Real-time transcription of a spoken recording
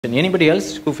Anybody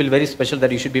else who feel very special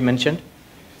that you should be mentioned?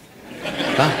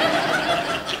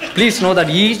 Please know that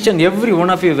each and every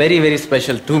one of you very, very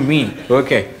special to me.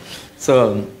 Okay.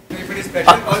 So. If it is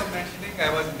special worth mentioning, I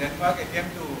was in Denmark. I came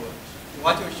to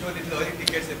watch your show. Little early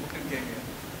tickets I booked and came here.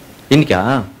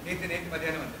 Inka?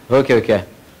 Okay.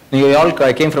 You all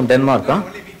came from Denmark, huh?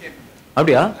 Only we came.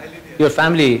 Abdiya? Your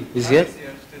family is here?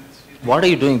 What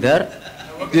are you doing there?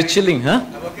 You're chilling, huh?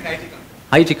 I work in IT company.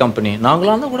 IT company.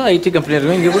 நாங்களாம் கூட IT company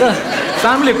இருக்கோம். இங்க கூட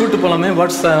family கூட்டி போலாமே.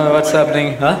 What's happening,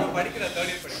 huh?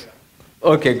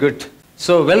 Okay, good.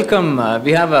 So welcome.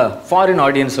 We have a foreign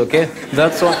audience, okay?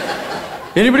 That's all.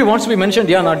 Anybody wants to be mentioned?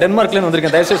 Yeah, நான் டென்மார்க்ல இருந்து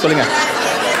வந்திருக்கேன். தயவுசெய்து சொல்லுங்க.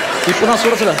 இப்போ நான்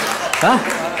சொல்ல. Huh?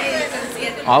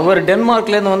 அவர்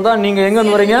டென்மார்க்ல இருந்து வந்தா நீங்க எங்க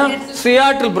இருந்து வரீங்க?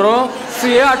 Seattle, bro.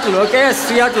 Seattle, okay?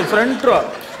 Seattle, front row.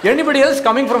 Anybody else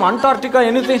coming from Antarctica,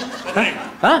 anything?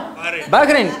 Huh?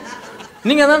 Bahrain.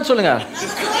 நீங்க தான் சொல்லுங்க.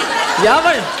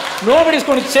 Nobody is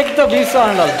going to check the visa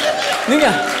and all. நீங்க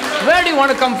where do you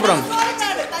want to come from?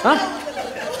 Huh?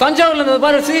 தஞ்சாவூர்ல இருந்து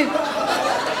பாரு see.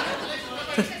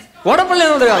 வடபழனில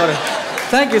இருந்து வந்திருக்காரு.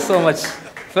 Thank you so much.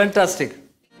 Fantastic.